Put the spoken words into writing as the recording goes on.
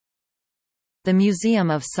The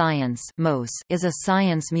Museum of Science is a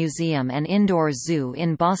science museum and indoor zoo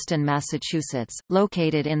in Boston, Massachusetts,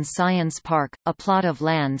 located in Science Park, a plot of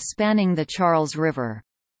land spanning the Charles River.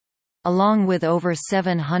 Along with over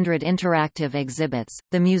 700 interactive exhibits,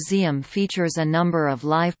 the museum features a number of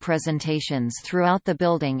live presentations throughout the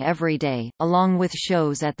building every day, along with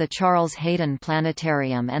shows at the Charles Hayden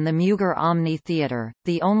Planetarium and the Muger Omni Theatre,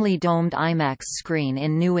 the only domed IMAX screen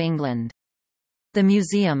in New England. The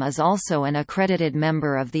museum is also an accredited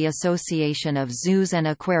member of the Association of Zoos and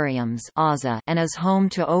Aquariums and is home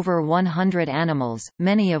to over 100 animals,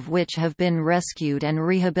 many of which have been rescued and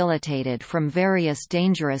rehabilitated from various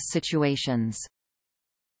dangerous situations.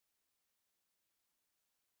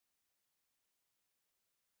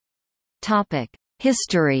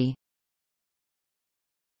 History.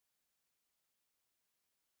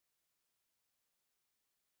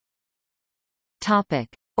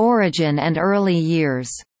 Origin and early years.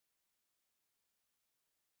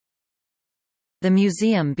 The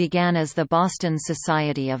museum began as the Boston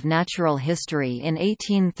Society of Natural History in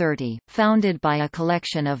 1830, founded by a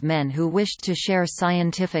collection of men who wished to share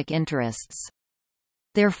scientific interests.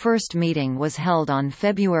 Their first meeting was held on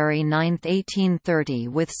February 9, 1830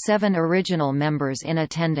 with 7 original members in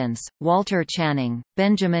attendance: Walter Channing,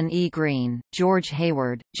 Benjamin E. Greene, George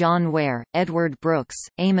Hayward, John Ware, Edward Brooks,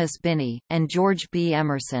 Amos Binney, and George B.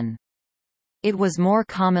 Emerson. It was more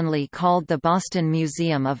commonly called the Boston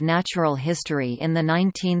Museum of Natural History in the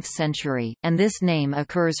 19th century, and this name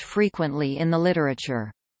occurs frequently in the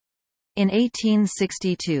literature. In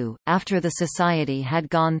 1862, after the Society had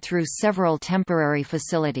gone through several temporary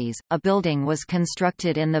facilities, a building was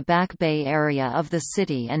constructed in the Back Bay area of the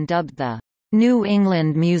city and dubbed the New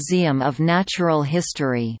England Museum of Natural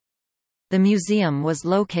History. The museum was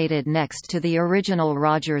located next to the original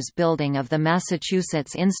Rogers Building of the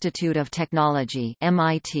Massachusetts Institute of Technology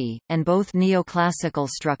 (MIT), and both neoclassical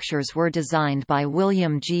structures were designed by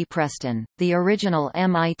William G. Preston. The original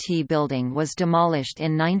MIT building was demolished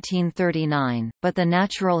in 1939, but the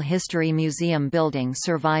Natural History Museum building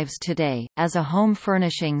survives today, as a home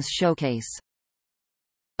furnishings showcase.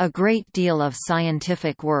 A great deal of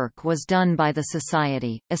scientific work was done by the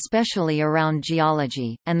Society, especially around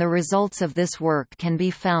geology, and the results of this work can be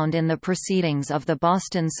found in the Proceedings of the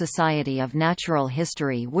Boston Society of Natural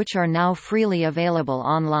History, which are now freely available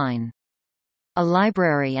online. A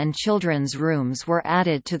library and children's rooms were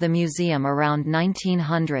added to the museum around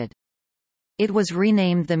 1900. It was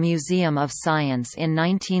renamed the Museum of Science in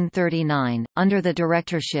 1939, under the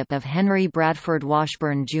directorship of Henry Bradford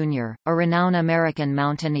Washburn, Jr., a renowned American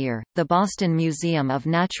mountaineer. The Boston Museum of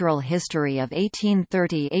Natural History of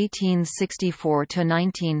 1830–1864 to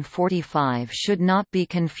 1945 should not be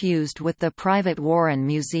confused with the private Warren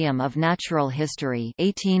Museum of Natural History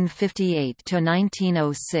 1858 to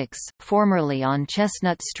 1906, formerly on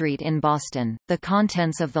Chestnut Street in Boston. The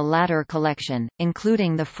contents of the latter collection,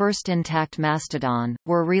 including the first intact mastodon,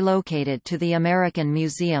 were relocated to the American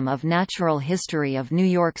Museum of Natural History of New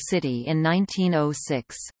York City in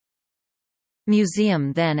 1906.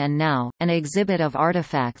 Museum Then and Now, an exhibit of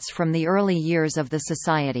artifacts from the early years of the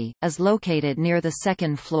Society, is located near the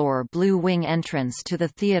second-floor Blue Wing entrance to the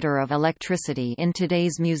Theatre of Electricity in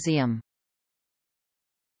today's museum.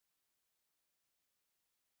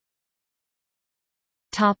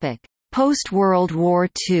 Post-World War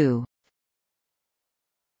II.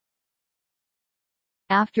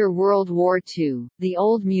 After World War II, the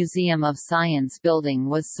old Museum of Science building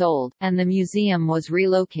was sold, and the museum was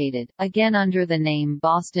relocated, again under the name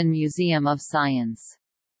Boston Museum of Science.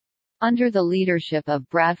 Under the leadership of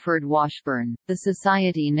Bradford Washburn, the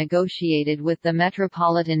Society negotiated with the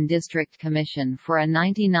Metropolitan District Commission for a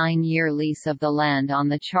 99-year lease of the land on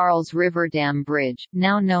the Charles River Dam Bridge,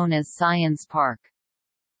 now known as Science Park.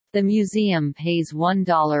 The museum pays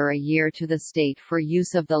 $1 a year to the state for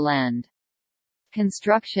use of the land.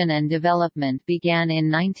 Construction and development began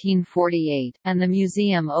in 1948, and the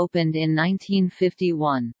museum opened in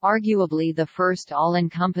 1951, arguably the first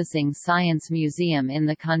all-encompassing science museum in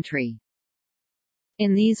the country.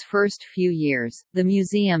 In these first few years, the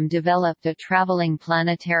museum developed a traveling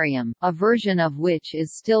planetarium, a version of which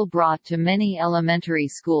is still brought to many elementary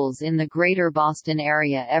schools in the greater Boston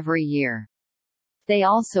area every year. They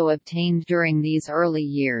also obtained during these early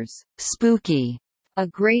years, Spooky, a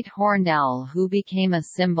great horned owl who became a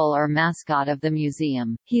symbol or mascot of the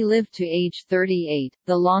museum. He lived to age 38,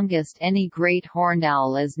 the longest any great horned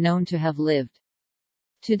owl is known to have lived.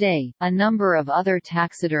 Today, a number of other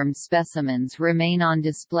taxidermed specimens remain on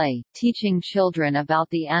display, teaching children about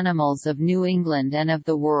the animals of New England and of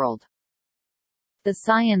the world. The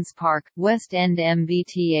Science Park, West End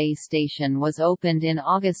MBTA station was opened in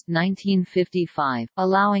August 1955,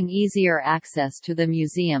 allowing easier access to the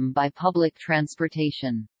museum by public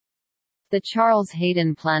transportation. The Charles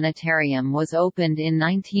Hayden Planetarium was opened in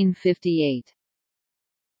 1958.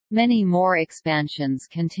 Many more expansions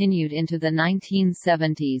continued into the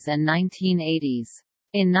 1970s and 1980s.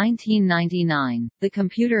 In 1999, the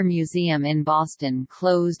Computer Museum in Boston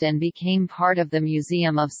closed and became part of the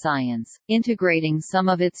Museum of Science, integrating some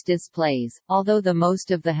of its displays, although the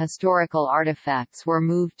most of the historical artifacts were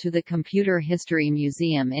moved to the Computer History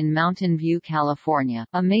Museum in Mountain View, California.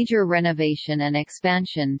 A major renovation and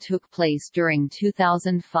expansion took place during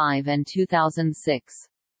 2005 and 2006.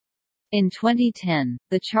 In 2010,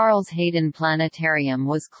 the Charles Hayden Planetarium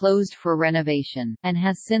was closed for renovation, and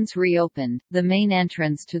has since reopened. The main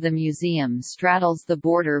entrance to the museum straddles the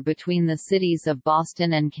border between the cities of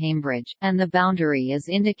Boston and Cambridge, and the boundary is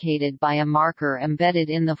indicated by a marker embedded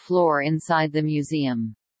in the floor inside the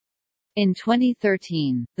museum. In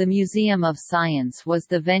 2013, the Museum of Science was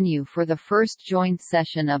the venue for the first joint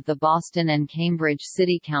session of the Boston and Cambridge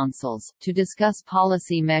City Councils, to discuss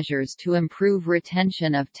policy measures to improve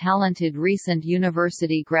retention of talented recent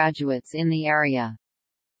university graduates in the area.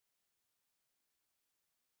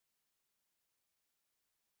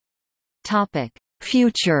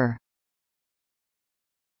 Future.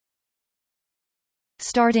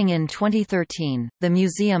 Starting in 2013, the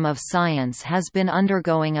Museum of Science has been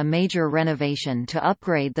undergoing a major renovation to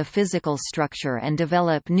upgrade the physical structure and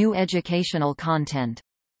develop new educational content.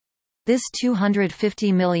 This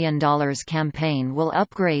 $250 million campaign will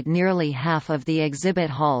upgrade nearly half of the exhibit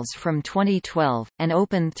halls from 2012, and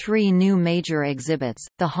open 3 new major exhibits: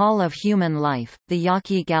 the Hall of Human Life, the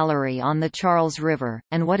Yaqui Gallery on the Charles River,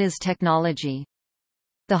 and What is Technology?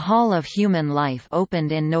 The Hall of Human Life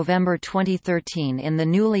opened in November 2013 in the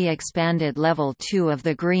newly expanded Level 2 of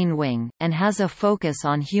the Green Wing, and has a focus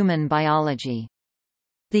on human biology.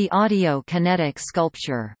 The audio-kinetic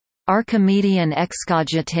sculpture, Archimedean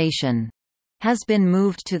Excogitation, has been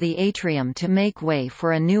moved to the atrium to make way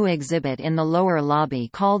for a new exhibit in the lower lobby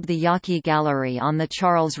called the Yaqui Gallery on the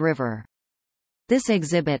Charles River. This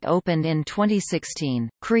exhibit opened in 2016,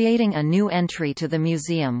 creating a new entry to the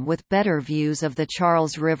museum with better views of the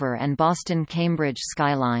Charles River and Boston-Cambridge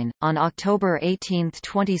skyline. On October 18,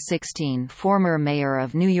 2016, former mayor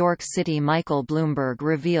of New York City Michael Bloomberg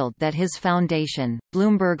revealed that his foundation,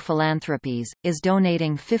 Bloomberg Philanthropies, is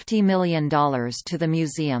donating $50 million to the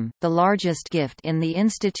museum, the largest gift in the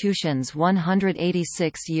institution's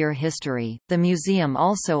 186-year history. The museum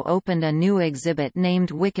also opened a new exhibit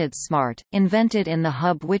named Wicked Smart, invented in the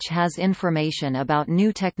hub, which has information about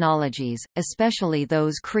new technologies, especially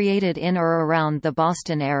those created in or around the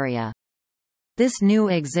Boston area. This new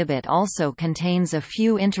exhibit also contains a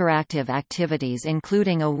few interactive activities,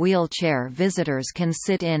 including a wheelchair visitors can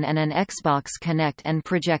sit in and an Xbox Kinect and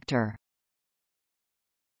projector.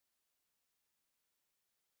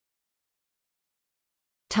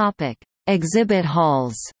 Topic: Exhibit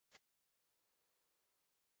halls.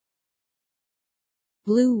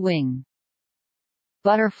 Blue Wing.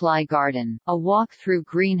 Butterfly Garden, a walk-through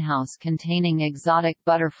greenhouse containing exotic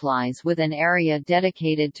butterflies with an area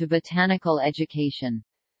dedicated to botanical education.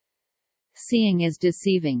 Seeing is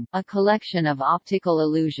Deceiving, a collection of optical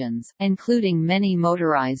illusions, including many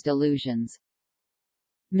motorized illusions.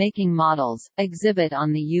 Making Models, exhibit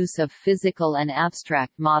on the use of physical and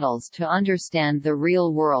abstract models to understand the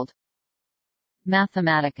real world.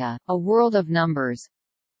 Mathematica, a world of numbers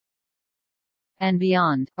and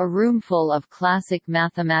beyond, a room full of classic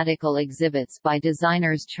mathematical exhibits by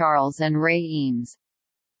designers Charles and Ray Eames.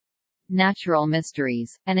 Natural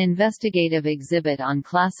Mysteries, an investigative exhibit on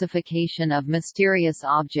classification of mysterious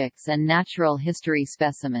objects and natural history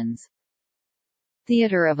specimens.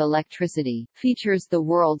 Theater of Electricity, features the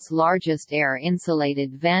world's largest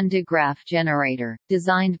air-insulated Van de Graaff generator,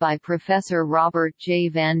 designed by Professor Robert J.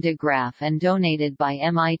 Van de Graaff and donated by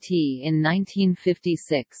MIT in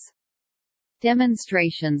 1956.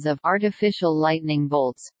 Demonstrations of artificial lightning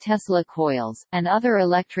bolts, Tesla coils, and other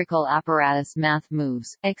electrical apparatus. Math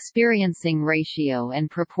Moves, experiencing ratio and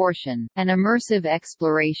proportion, an immersive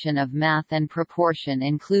exploration of math and proportion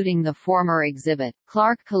including the former exhibit,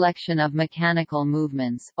 Clark Collection of Mechanical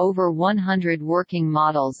Movements, over 100 working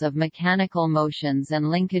models of mechanical motions and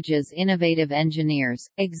linkages. Innovative Engineers,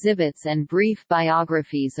 exhibits and brief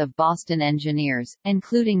biographies of Boston engineers,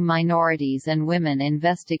 including Minorities and Women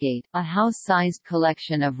Investigate, a house full-sized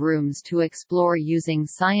collection of rooms to explore using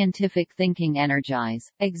scientific thinking.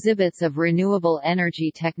 Energize, exhibits of renewable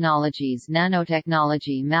energy technologies,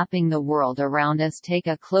 nanotechnology mapping the world around us. Take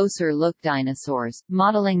a closer look. Dinosaurs,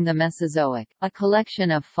 modeling the Mesozoic, a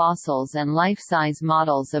collection of fossils and life-size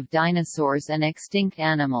models of dinosaurs and extinct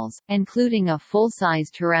animals, including a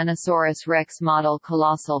full-size Tyrannosaurus rex model.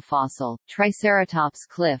 Colossal fossil, Triceratops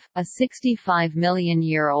cliff, a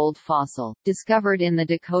 65-million-year-old fossil, discovered in the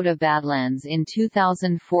Dakota Badlands in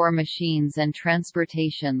 2004. Machines and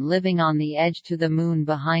transportation. Living on the edge to the moon.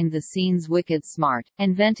 Behind the scenes. Wicked Smart,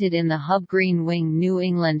 invented in the Hub. Green Wing New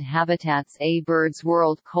England Habitats. A Bird's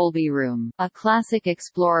World. Colby Room, a classic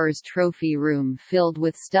explorer's trophy room filled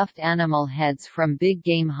with stuffed animal heads from big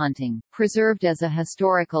game hunting, preserved as a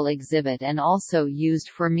historical exhibit and also used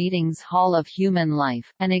for meetings. Hall of Human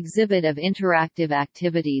Life, an exhibit of interactive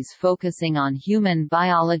activities focusing on human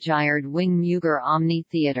biology. Wing Muger Omni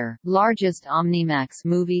Theater, largest Omnimax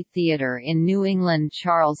movie theater in New England.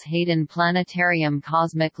 Charles Hayden Planetarium.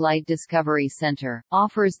 Cosmic Light Discovery Center,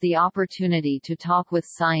 offers the opportunity to talk with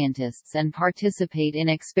scientists and participate in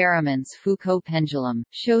experiments. Foucault Pendulum,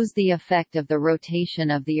 shows the effect of the rotation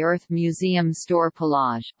of the Earth. Museum Store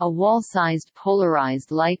Collage, a wall-sized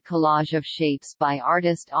polarized light collage of shapes by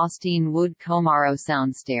artist Austin Wood. Komaro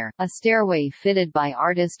Soundstair, a stairway fitted by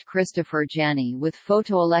artist Christopher Janney with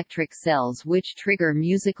photoelectric cells which trigger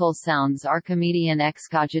musical sounds. Archimedean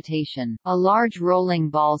Excogitation, a large rolling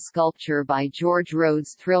ball sculpture by George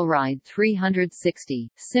Rhodes. Thrill Ride 360,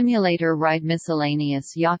 simulator ride.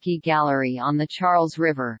 Miscellaneous Yaqui Gallery on the Charles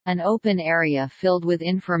River, an open area filled with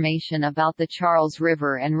information about the Charles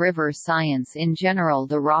River and river science in general.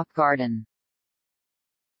 The Rock Garden.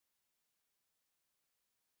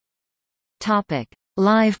 Topic: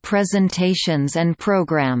 Live presentations and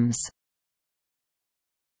programs.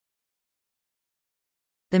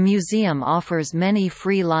 The museum offers many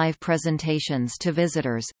free live presentations to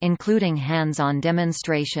visitors, including hands-on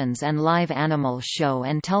demonstrations and live animal show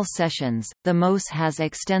and tell sessions. The MOS has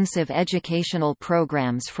extensive educational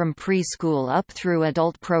programs from preschool up through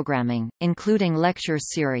adult programming, including lecture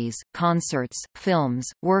series, concerts, films,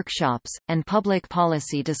 workshops, and public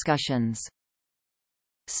policy discussions.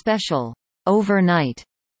 Special overnight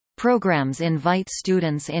programs invite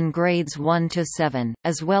students in grades 1 to 7,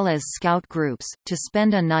 as well as scout groups, to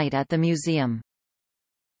spend a night at the museum.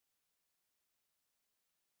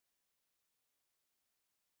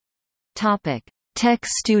 Topic: Tech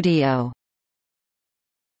Studio.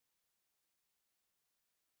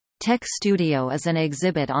 Tech Studio is an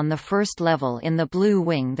exhibit on the first level in the Blue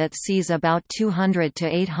Wing that sees about 200 to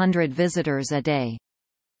 800 visitors a day.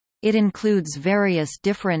 It includes various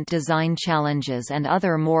different design challenges and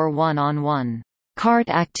other more one-on-one cart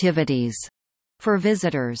activities for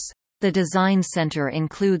visitors. The Design Center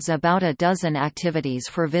includes about a dozen activities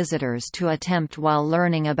for visitors to attempt while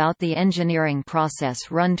learning about the engineering process.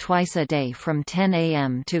 Run twice a day from 10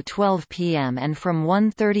 a.m. to 12 p.m. and from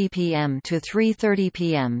 1:30 p.m. to 3:30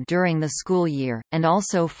 p.m. during the school year, and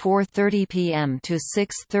also 4:30 p.m. to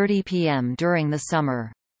 6:30 p.m. during the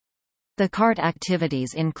summer. The CART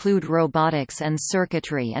activities include robotics and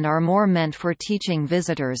circuitry and are more meant for teaching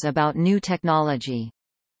visitors about new technology.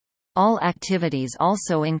 All activities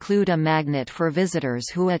also include a magnet for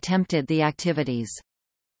visitors who attempted the activities.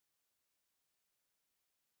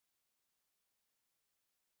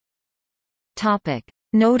 Topic: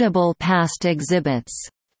 Notable past exhibits.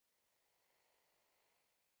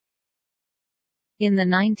 In the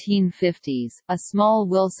 1950s, a small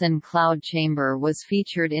Wilson cloud chamber was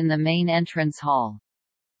featured in the main entrance hall.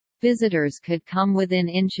 Visitors could come within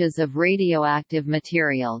inches of radioactive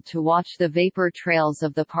material to watch the vapor trails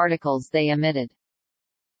of the particles they emitted.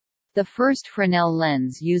 The first Fresnel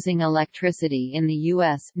lens using electricity in the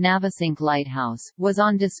U.S. Navesink Lighthouse was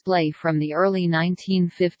on display from the early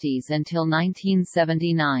 1950s until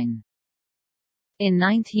 1979. In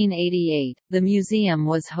 1988, the museum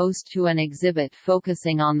was host to an exhibit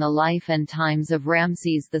focusing on the life and times of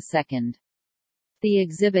Ramses II. The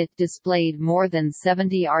exhibit displayed more than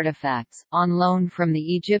 70 artifacts, on loan from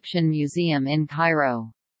the Egyptian Museum in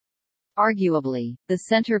Cairo. Arguably, the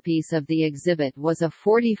centerpiece of the exhibit was a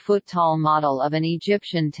 40-foot-tall model of an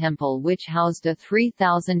Egyptian temple which housed a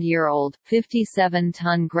 3,000-year-old,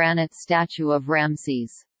 57-ton granite statue of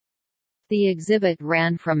Ramses. The exhibit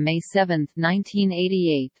ran from May 7,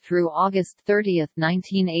 1988 through August 30,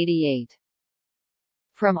 1988.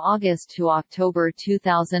 From August to October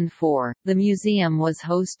 2004, the museum was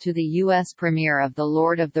host to the U.S. premiere of The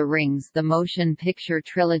Lord of the Rings: The Motion Picture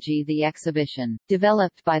Trilogy. The exhibition,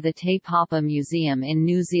 developed by the Te Papa Museum in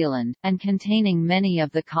New Zealand, and containing many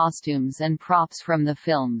of the costumes and props from the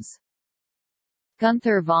films.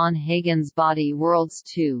 Gunther von Hagen's Body Worlds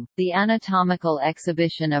 2, the anatomical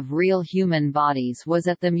exhibition of real human bodies, was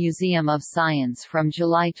at the Museum of Science from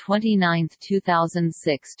July 29,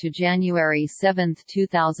 2006 to January 7,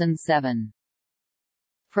 2007.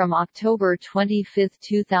 From October 25,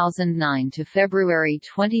 2009 to February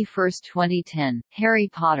 21, 2010, Harry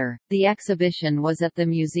Potter, the exhibition was at the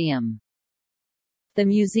museum. The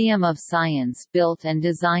Museum of Science built and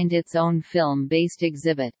designed its own film-based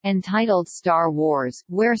exhibit, entitled Star Wars,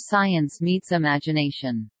 Where Science Meets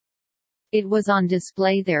Imagination. It was on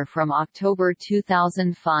display there from October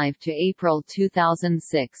 2005 to April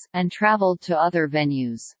 2006, and traveled to other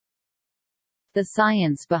venues. The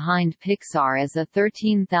Science Behind Pixar is a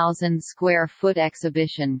 13,000-square-foot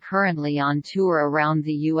exhibition currently on tour around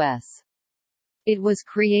the U.S. It was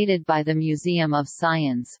created by the Museum of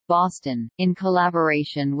Science, Boston, in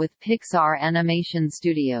collaboration with Pixar Animation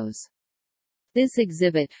Studios. This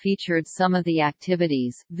exhibit featured some of the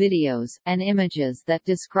activities, videos, and images that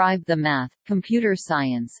describe the math, computer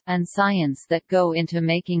science, and science that go into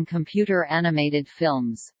making computer-animated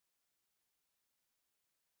films.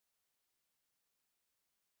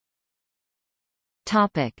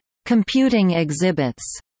 Topic: Computing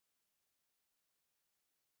exhibits.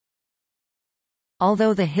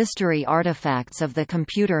 Although the history artifacts of the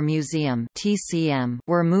Computer Museum (TCM)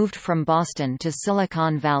 were moved from Boston to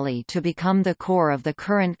Silicon Valley to become the core of the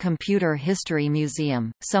current Computer History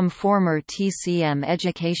Museum, some former TCM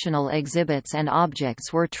educational exhibits and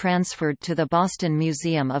objects were transferred to the Boston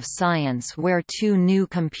Museum of Science, where two new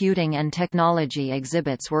computing and technology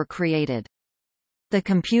exhibits were created. The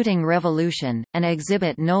Computing Revolution, an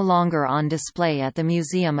exhibit no longer on display at the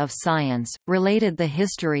Museum of Science, related the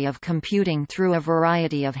history of computing through a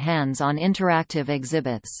variety of hands-on interactive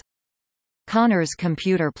exhibits. Connors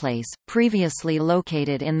Computer Place, previously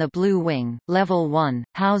located in the Blue Wing, Level 1,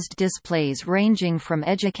 housed displays ranging from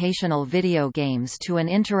educational video games to an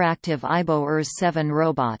interactive Ibo Urs-7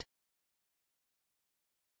 robot.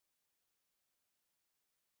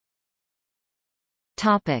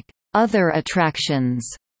 Other attractions.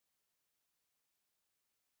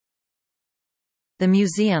 The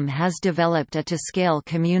museum has developed a to-scale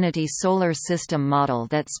community solar system model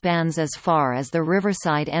that spans as far as the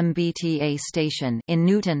Riverside MBTA station in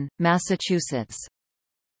Newton, Massachusetts.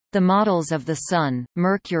 The models of the Sun,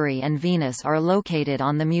 Mercury and Venus are located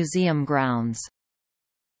on the museum grounds.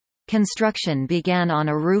 Construction began on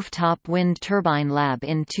a rooftop wind turbine lab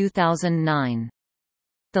in 2009.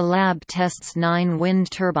 The lab tests 9 wind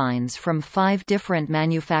turbines from 5 different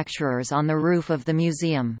manufacturers on the roof of the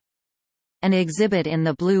museum. An exhibit in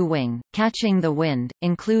the Blue Wing, Catching the Wind,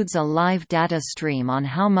 includes a live data stream on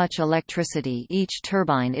how much electricity each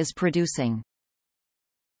turbine is producing.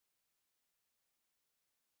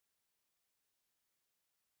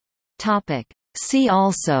 See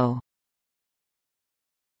also: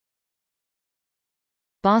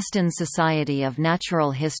 Boston Society of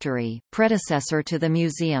Natural History, predecessor to the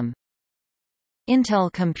museum.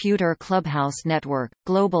 Intel Computer Clubhouse Network,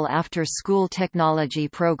 global after-school technology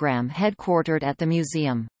program headquartered at the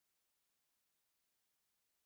museum.